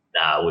 Yeah.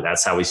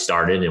 That's how we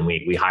started. And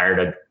we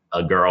hired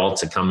a girl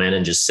to come in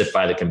and just sit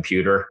by the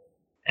computer.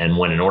 And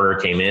when an order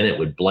came in, it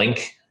would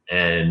blink,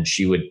 and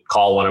she would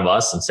call one of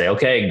us and say,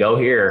 okay, go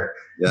here.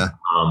 Yeah.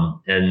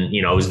 And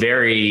it was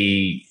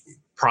very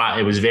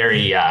primal.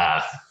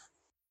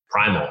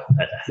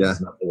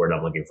 That's not the word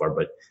I'm looking for,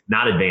 but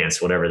not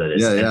advanced, whatever that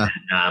is. Yeah.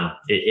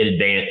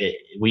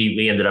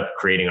 We ended up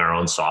creating our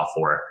own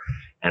software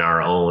and our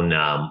own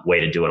way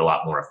to do it a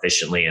lot more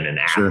efficiently in an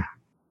app. Sure.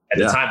 At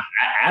the time,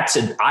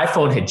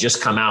 iPhone had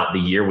just come out the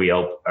year we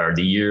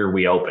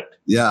opened.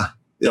 Yeah.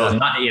 So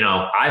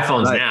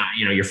iPhones now,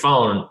 your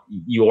phone,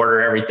 you order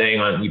everything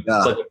on, you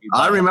click.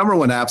 I remember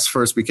when apps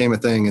first became a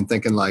thing and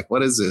thinking like,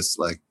 what is this?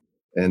 Like,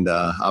 and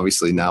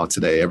obviously now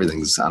today,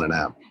 everything's on an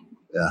app.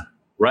 Yeah.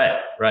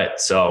 Right.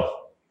 So,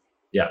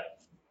 yeah.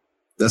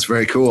 That's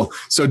very cool.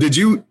 So were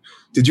you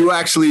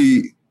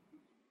actually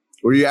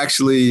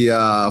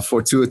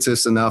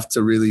fortuitous enough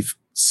to really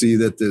see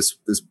that this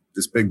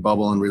big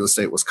bubble in real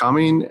estate was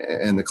coming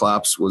and the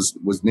collapse was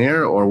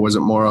near, or was it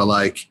more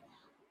like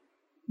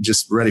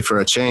just ready for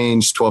a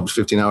change, 12 to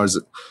 15 hours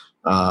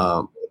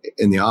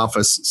in the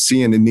office,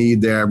 seeing the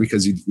need there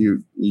because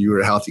you were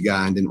a healthy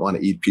guy and didn't want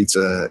to eat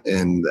pizza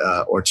and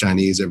or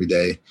Chinese every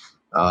day,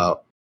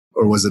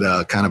 or was it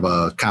a kind of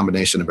a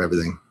combination of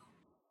everything?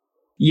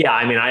 Yeah,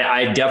 I mean,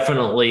 I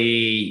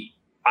definitely,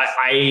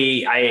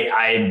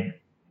 I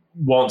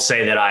won't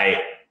say that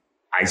I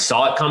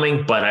saw it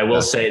coming, but I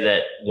will say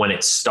that when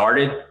it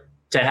started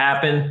to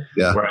happen,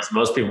 whereas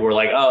most people were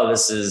like, oh,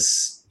 this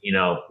is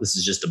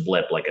just a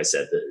blip. Like I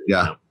said,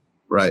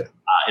 right.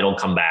 It'll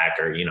come back,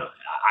 or,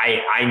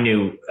 I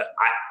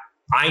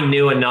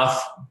knew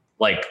enough,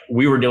 like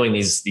we were doing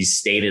these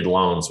stated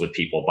loans with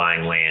people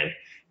buying land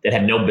that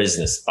had no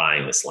business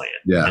buying this land.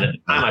 Yeah. And at the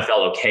time I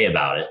felt okay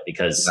about it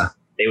because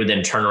they would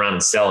then turn around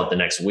and sell it the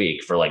next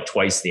week for like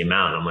twice the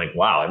amount. I'm like,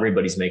 wow,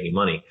 everybody's making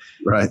money.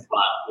 Right.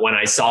 But when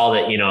I saw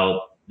that,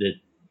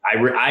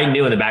 I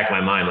knew in the back of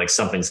my mind, like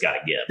something's got to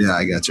give. Yeah,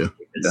 I got you.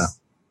 Yeah.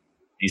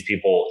 These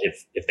people,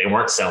 if they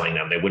weren't selling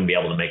them, they wouldn't be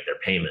able to make their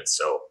payments.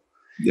 So,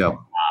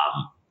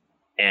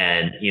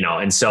 and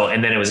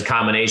then it was a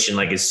combination.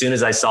 Like as soon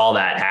as I saw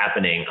that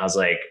happening, I was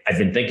like, I've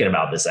been thinking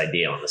about this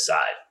idea on the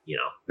side,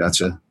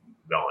 Gotcha.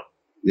 Going.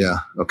 Yeah.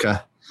 Okay.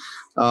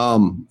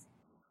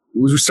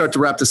 We start to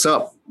wrap this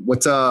up.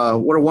 What are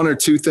one or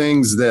two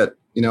things that,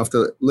 if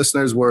the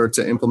listeners were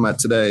to implement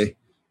today,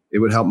 it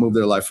would help move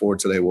their life forward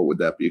today? What would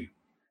that be?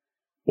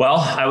 Well,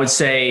 I would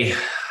say,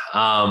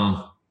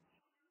 going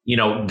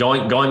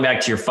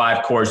back to your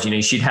 5 cores, you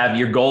should have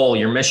your goal,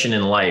 your mission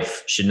in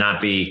life should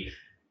not be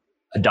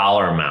a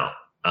dollar amount,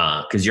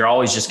 because you're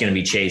always just going to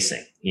be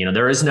chasing.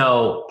 There is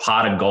no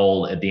pot of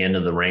gold at the end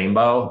of the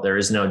rainbow. There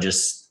is no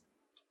just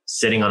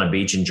sitting on a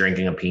beach and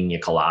drinking a pina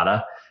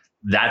colada.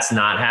 That's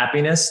not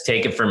happiness.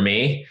 Take it from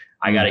me.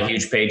 I got a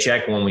huge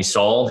paycheck when we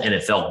sold, and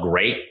it felt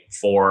great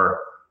for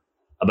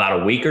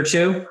about a week or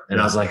two. And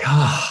I was like,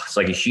 oh, it's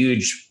like a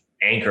huge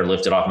anchor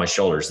lifted off my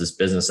shoulders, this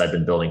business I've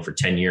been building for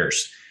 10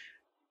 years.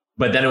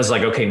 But then it was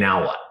like, okay,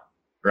 now what?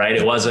 Right?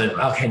 It wasn't,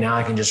 okay, now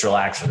I can just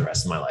relax for the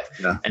rest of my life.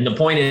 Yeah. And the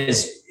point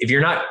is, if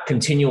you're not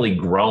continually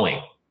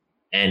growing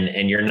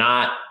and you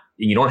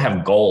don't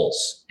have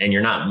goals and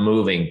you're not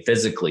moving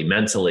physically,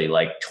 mentally,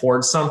 like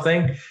towards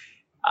something,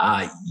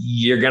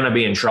 you're going to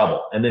be in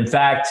trouble. And in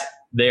fact,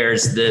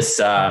 there's this,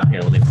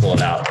 here, let me pull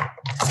it out.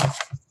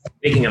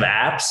 Speaking of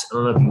apps, I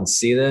don't know if you can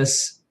see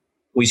this.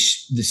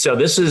 So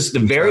this is the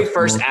very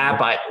first app,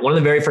 one of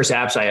the very first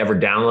apps I ever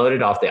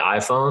downloaded off the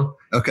iPhone.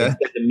 Okay. It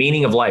said The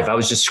Meaning of Life. I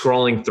was just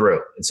scrolling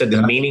through. It said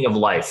The Meaning of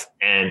Life.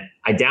 And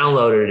I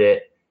downloaded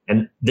it.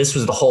 And this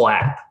was the whole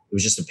app. It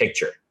was just a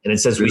picture. And it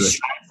says, we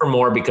strive for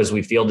more because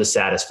we feel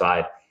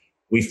dissatisfied.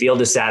 We feel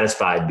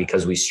dissatisfied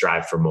because we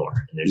strive for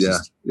more. And there's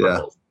just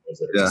that are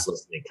just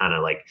listening, kind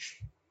of like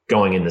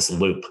going in this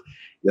loop.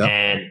 Yeah.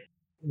 And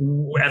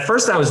at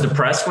first I was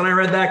depressed when I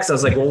read that, because I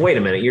was like, well, wait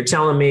a minute. You're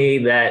telling me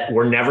that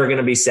we're never going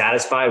to be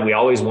satisfied. We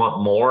always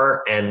want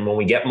more. And when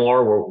we get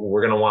more,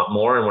 we're going to want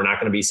more, and we're not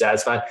going to be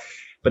satisfied.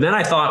 But then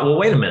I thought, well,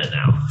 wait a minute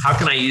now. How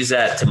can I use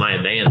that to my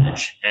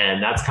advantage?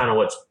 And that's kind of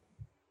what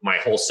my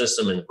whole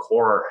system and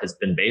core has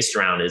been based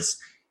around, is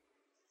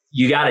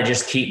you got to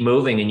just keep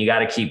moving and you got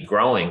to keep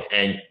growing.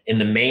 And in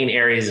the main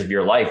areas of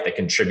your life that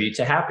contribute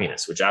to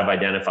happiness, which I've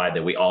identified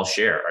that we all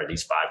share, are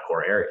these 5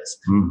 core areas.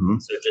 Mm-hmm.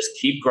 So just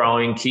keep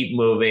growing, keep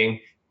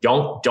moving.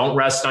 Don't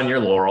rest on your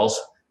laurels.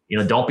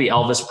 Don't be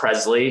Elvis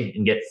Presley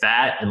and get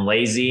fat and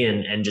lazy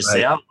and just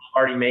say, oh, I've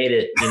already made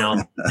it.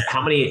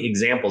 How many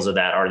examples of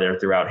that are there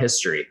throughout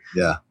history?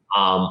 Yeah.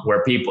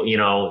 Where people,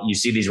 you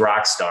see these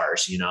rock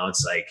stars,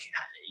 it's like,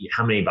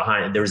 how many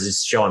behind? There was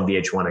this show on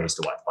VH1 I used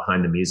to watch,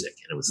 Behind the Music,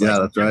 and it was like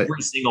that's right.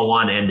 Every single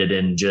one ended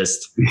in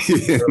just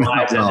their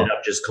lives ended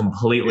up just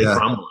completely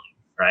crumbling,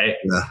 right?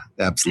 Yeah,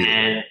 absolutely.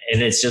 And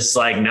it's just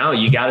like, no,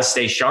 you got to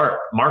stay sharp.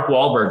 Mark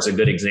Wahlberg's a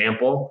good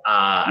example.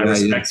 I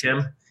respect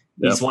him.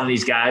 He's one of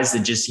these guys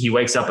that he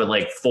wakes up at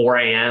like 4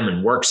 a.m.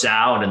 and works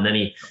out, and then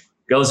he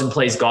goes and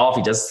plays golf.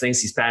 He does the things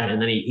he's passionate,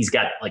 and then he's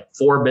got like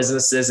 4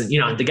 businesses, and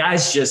the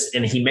guy's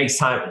and he makes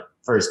time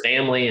for his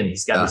family, and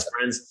he's got his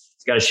friends.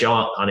 He's got a show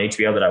on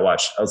HBO that I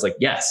watched. I was like,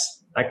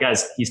 yes, that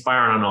he's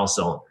firing on all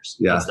cylinders.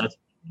 Yeah. That's what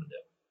I'm going to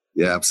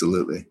do. Yeah,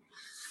 absolutely.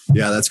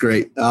 Yeah, that's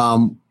great.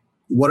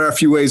 What are a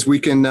few ways we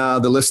can,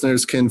 the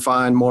listeners can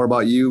find more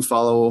about you,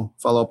 follow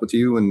up with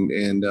you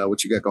and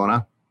what you got going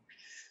on?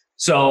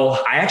 So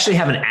I actually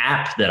have an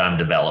app that I'm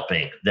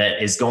developing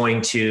that is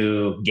going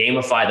to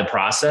gamify the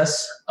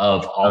process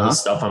of all the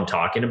stuff I'm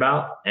talking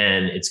about.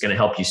 And it's going to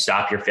help you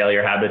stop your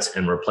failure habits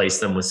and replace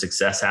them with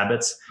success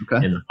habits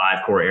in the 5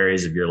 core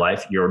areas of your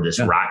life. You're this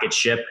rocket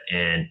ship.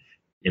 And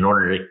in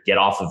order to get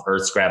off of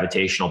Earth's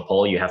gravitational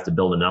pull, you have to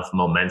build enough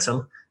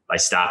momentum by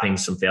stopping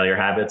some failure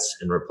habits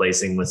and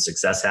replacing with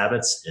success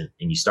habits. And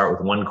you start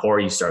with one core,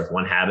 you start with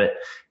one habit.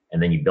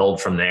 And then you build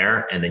from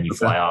there, and then you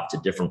fly off to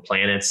different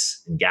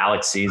planets and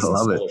galaxies and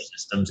solar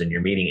systems, and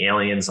you're meeting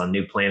aliens on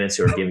new planets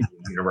who are giving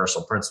you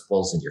universal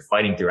principles, and you're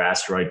fighting through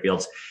asteroid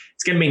fields.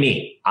 It's going to be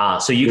neat.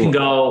 So you can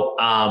go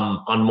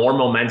on More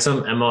Momentum,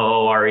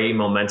 MOORE,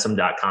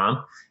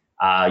 momentum.com.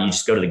 You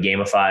just go to the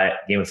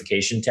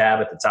gamification tab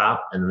at the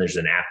top, and then there's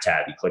an app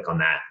tab. You click on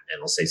that, and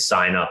it'll say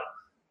sign up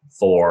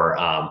for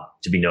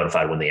to be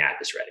notified when the app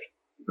is ready.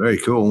 Very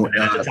cool. And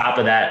at the top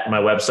of that, my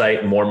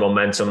website,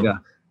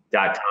 moremomentum.com.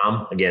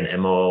 Again,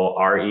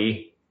 MORE,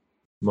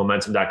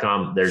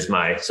 momentum.com. There's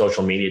my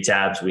social media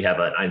tabs. We have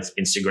an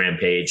Instagram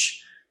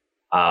page.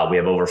 We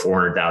have over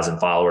 400,000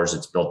 followers.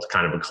 It's built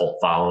kind of a cult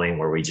following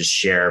where we just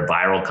share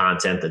viral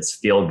content that's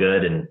feel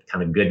good and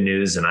kind of good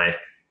news. And I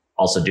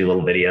also do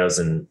little videos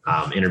and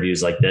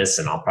interviews like this.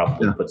 And I'll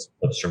probably put some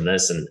clips from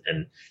this and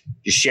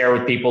just share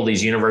with people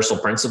these universal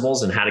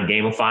principles and how to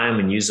gamify them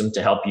and use them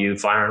to help you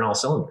fire on all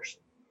cylinders.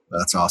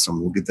 That's awesome.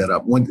 We'll get that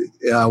up.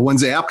 When's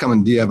the app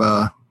coming? Do you have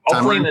a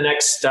hopefully in the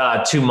next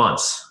 2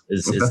 months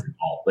is the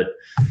goal. But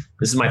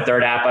this is my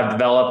 3rd app I've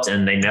developed,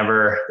 and they're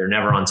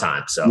never on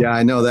time. So yeah,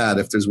 I know that.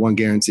 If there's one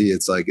guarantee,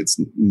 it's like it's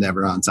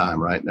never on time,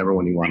 right? Never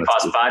when you want it.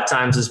 They cost 5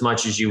 times as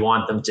much as you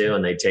want them to,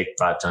 and they take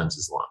 5 times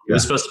as long. It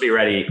was supposed to be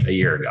ready a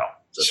year ago.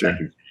 So thank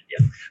you.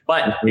 Yeah.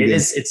 But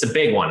it's a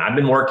big one. I've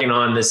been working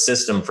on this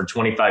system for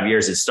 25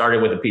 years. It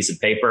started with a piece of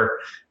paper,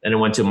 then it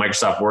went to a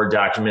Microsoft Word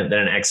document, then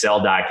an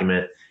Excel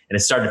document. And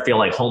it started to feel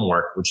like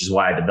homework, which is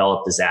why I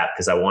developed this app,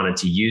 because I wanted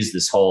to use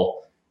this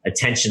whole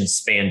attention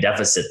span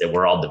deficit that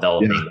we're all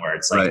developing, where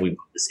it's like we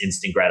want this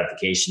instant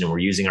gratification and we're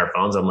using our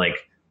phones. I'm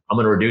like, I'm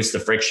going to reduce the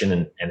friction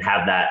and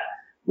have that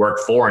work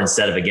for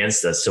instead of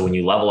against us. So when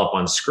you level up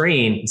on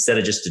screen, instead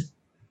of just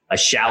a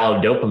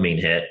shallow dopamine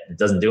hit, it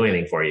doesn't do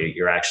anything for you.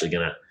 You're actually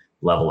going to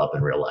level up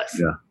in real life.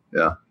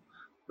 Yeah.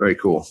 Very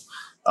cool.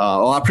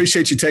 Well, I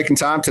appreciate you taking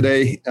time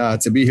today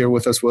to be here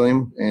with us,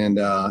 William. And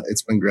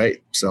it's been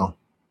great. So.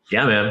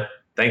 Yeah, man.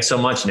 Thanks so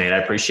much, Nate. I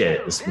appreciate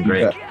it. This has been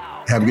great.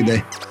 Have a good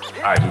day.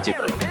 All right, you too.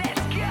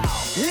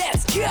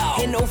 Let's go.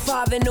 In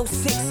 05 and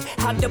 06,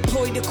 I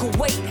deployed to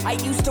Kuwait. I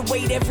used to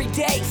wait every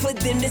day for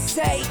them to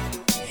say,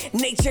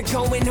 nature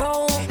going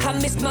home. I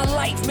missed my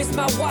life, missed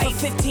my wife.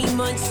 15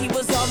 months, she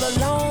was all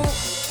alone.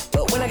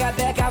 But when I got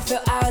back, I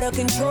felt out of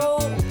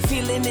control.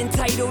 Feeling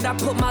entitled, I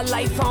put my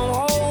life on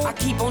hold. I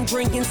keep on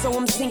drinking, so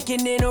I'm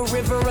sinking in a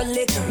river of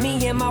liquor.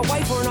 Me and my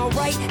wife weren't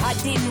alright, I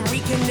didn't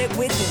reconnect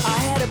with her. I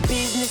had a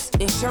business,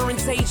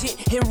 insurance agent,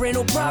 and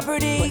rental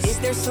properties. But is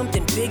there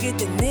something bigger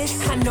than this?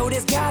 I know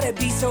there's gotta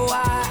be, so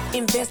I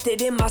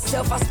invested in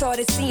myself. I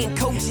started seeing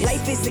coaches.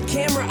 Life is a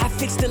camera, I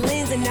fixed the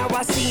lens, and now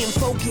I see in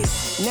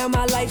focus. Now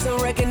my life's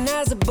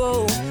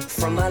unrecognizable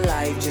from my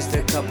life just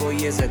a couple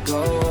years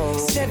ago.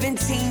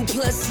 17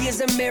 plus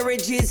years of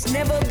marriage, it's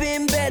never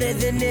been better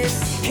than this.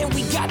 And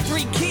we got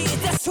 3 kids,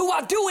 that's who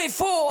I do it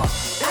for.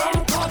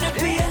 I'm called to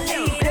be a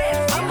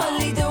leader. I'ma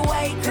lead the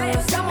way,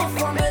 cause I'm a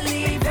firm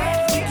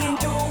believer. We can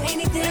do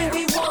anything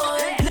we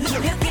want.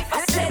 If I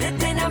said it,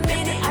 then I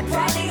meant it. I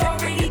probably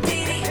already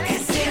did it.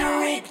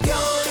 Consider it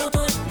done.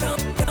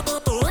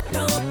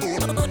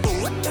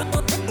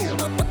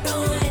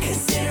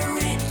 Consider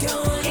it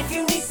done. If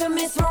you need some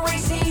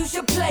inspiration, you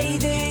should play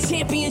this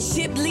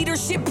Championship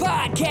Leadership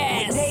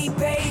Podcast with Nate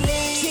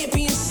Bailey.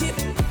 Championship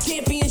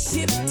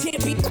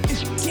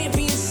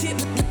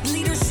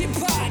Leadership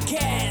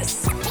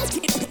Podcast.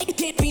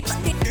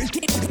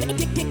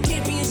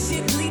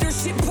 Championship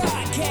Leadership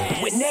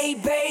Podcast with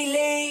Nate Bailey.